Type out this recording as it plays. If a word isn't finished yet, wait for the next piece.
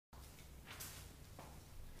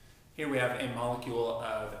Here we have a molecule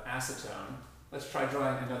of acetone. Let's try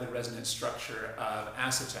drawing another resonance structure of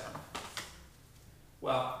acetone.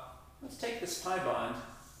 Well, let's take this pi bond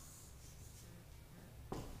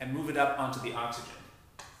and move it up onto the oxygen.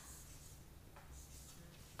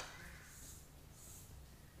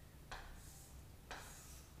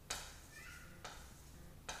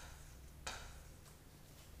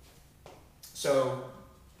 So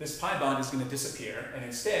this pi bond is going to disappear, and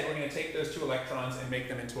instead we're going to take those two electrons and make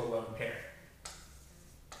them into a lone pair.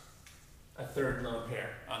 A third lone pair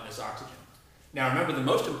on this oxygen. Now remember, the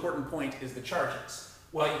most important point is the charges.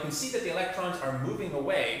 Well, you can see that the electrons are moving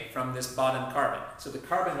away from this bottom carbon, so the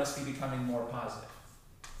carbon must be becoming more positive.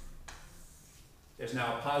 There's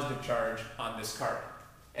now a positive charge on this carbon,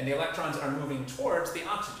 and the electrons are moving towards the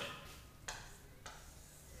oxygen.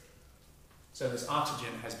 So this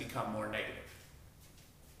oxygen has become more negative.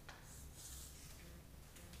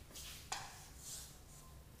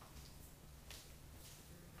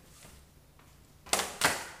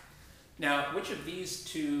 Now, which of these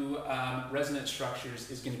two resonance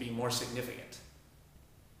structures is going to be more significant?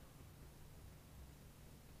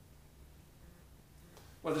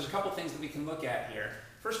 Well, there's a couple things that we can look at here.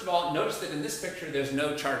 First of all, notice that in this picture there's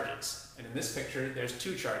no charges, and in this picture there's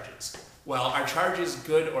two charges. Well, are charges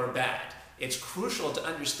good or bad? It's crucial to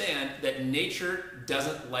understand that nature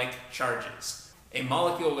doesn't like charges. A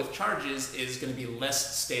molecule with charges is going to be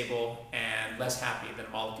less stable and less happy than a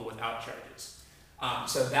molecule without charges.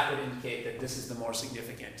 So that would indicate that this is the more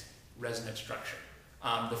significant resonance structure.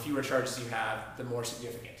 The fewer charges you have, the more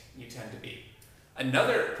significant you tend to be.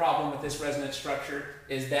 Another problem with this resonance structure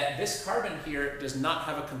is that this carbon here does not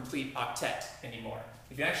have a complete octet anymore.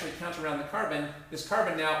 If you actually count around the carbon, this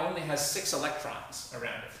carbon now only has 6 electrons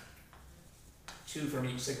around it. 2 from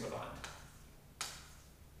each sigma bond.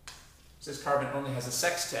 So this carbon only has a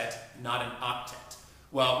sextet, not an octet.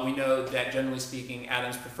 Well, we know that generally speaking,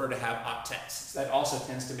 atoms prefer to have octets. That also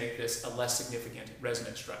tends to make this a less significant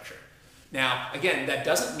resonance structure. Now, again, that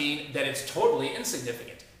doesn't mean that it's totally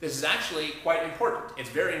insignificant. This is actually quite important. It's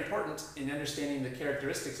very important in understanding the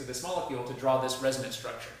characteristics of this molecule to draw this resonance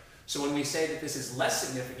structure. So when we say that this is less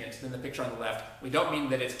significant than the picture on the left, we don't mean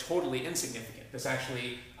that it's totally insignificant. This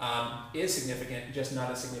actually is significant, just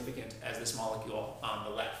not as significant as this molecule on the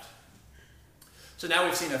left. So now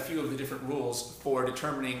we've seen a few of the different rules for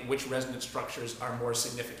determining which resonance structures are more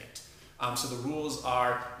significant. So the rules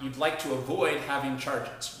are, you'd like to avoid having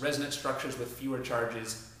charges. Resonance structures with fewer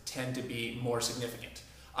charges tend to be more significant.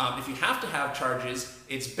 If you have to have charges,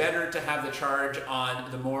 it's better to have the charge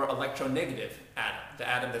on the more electronegative atom, the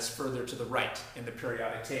atom that's further to the right in the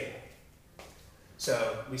periodic table.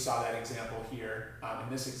 So we saw that example here.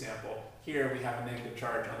 In this example, here we have a negative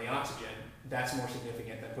charge on the oxygen. That's more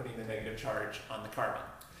significant than putting the negative charge on the carbon.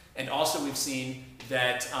 And also we've seen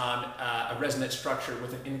that a resonance structure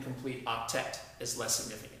with an incomplete octet is less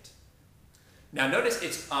significant. Now notice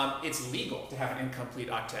it's legal to have an incomplete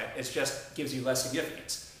octet. It just gives you less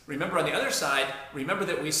significance. Remember on the other side, remember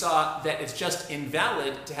that we saw that it's just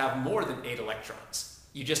invalid to have more than 8 electrons.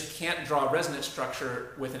 You just can't draw a resonance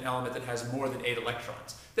structure with an element that has more than 8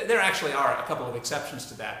 electrons. There actually are a couple of exceptions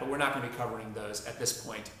to that, but we're not going to be covering those at this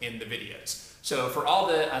point in the videos. So for all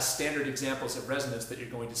the standard examples of resonance that you're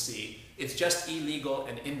going to see, it's just illegal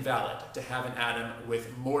and invalid to have an atom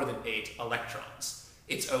with more than 8 electrons.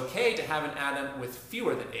 It's okay to have an atom with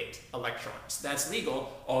fewer than 8 electrons. That's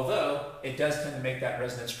legal, although it does tend to make that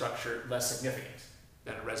resonance structure less significant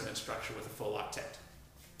than a resonance structure with a full octet.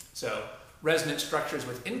 So resonance structures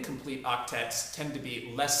with incomplete octets tend to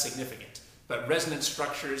be less significant, but resonance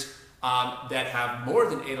structures that have more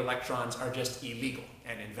than 8 electrons are just illegal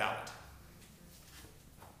and invalid.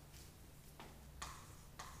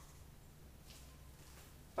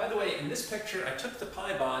 By the way, in this picture, I took the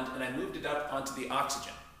pi bond and I moved it up onto the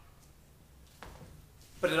oxygen.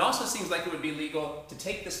 But it also seems like it would be legal to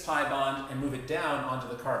take this pi bond and move it down onto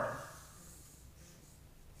the carbon.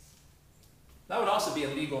 That would also be a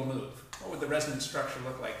legal move. What would the resonance structure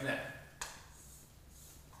look like then?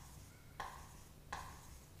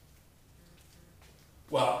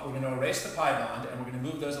 Well, we're going to erase the pi bond and we're going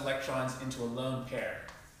to move those electrons into a lone pair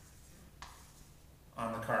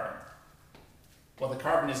on the carbon. Well, the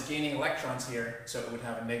carbon is gaining electrons here, so it would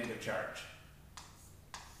have a negative charge.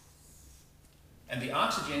 And the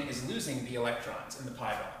oxygen is losing the electrons in the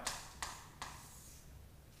pi bond.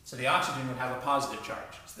 So the oxygen would have a positive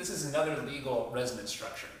charge. So this is another legal resonance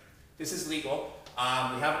structure. This is legal.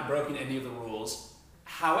 We haven't broken any of the rules.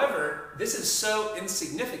 However, this is so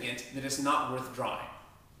insignificant that it's not worth drawing.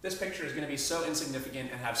 This picture is going to be so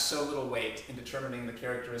insignificant and have so little weight in determining the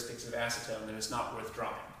characteristics of acetone that it's not worth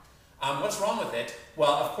drawing. What's wrong with it?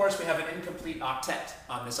 Well, of course, we have an incomplete octet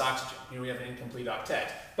on this oxygen. Here we have an incomplete octet.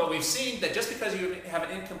 But we've seen that just because you have an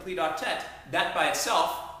incomplete octet, that by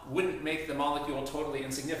itself wouldn't make the molecule totally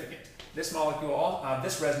insignificant. This molecule,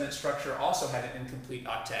 this resonance structure also had an incomplete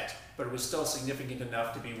octet, but it was still significant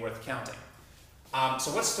enough to be worth counting.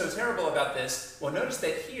 So what's so terrible about this? Well, notice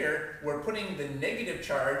that here we're putting the negative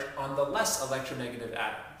charge on the less electronegative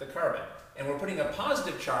atom, the carbon, and we're putting a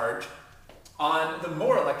positive charge on the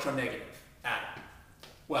more electronegative atom.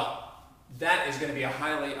 Well, that is going to be a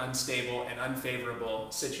highly unstable and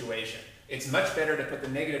unfavorable situation. It's much better to put the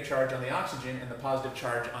negative charge on the oxygen and the positive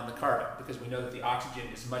charge on the carbon, because we know that the oxygen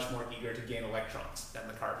is much more eager to gain electrons than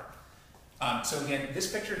the carbon. So again,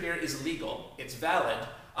 this picture here is legal, it's valid,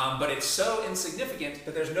 but it's so insignificant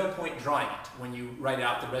that there's no point drawing it when you write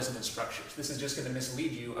out the resonance structures. This is just going to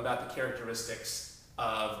mislead you about the characteristics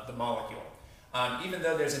of the molecule. Even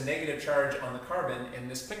though there's a negative charge on the carbon in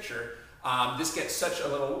this picture, this gets such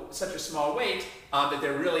a small weight that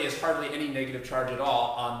there really is hardly any negative charge at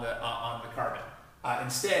all on the carbon.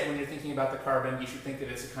 Instead, when you're thinking about the carbon, you should think that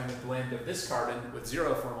it's a kind of blend of this carbon with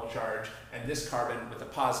zero formal charge and this carbon with a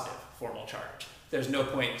positive formal charge. There's no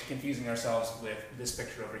point confusing ourselves with this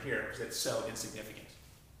picture over here because it's so insignificant.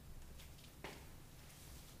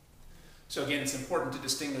 So again, it's important to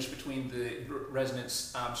distinguish between the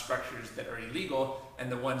resonance structures that are illegal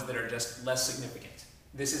and the ones that are just less significant.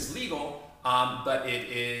 This is legal, but it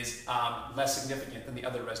is less significant than the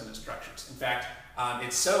other resonance structures. In fact,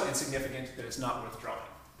 it's so insignificant that it's not worth drawing.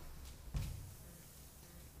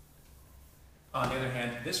 On the other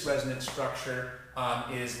hand, this resonance structure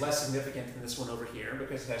is less significant than this one over here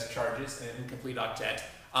because it has charges and an incomplete octet,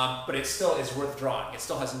 but it still is worth drawing. It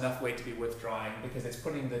still has enough weight to be worth drawing because it's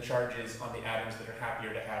putting the charges on the atoms that are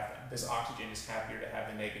happier to have them. This oxygen is happier to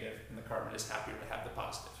have the negative and the carbon is happier to have the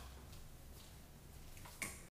positive.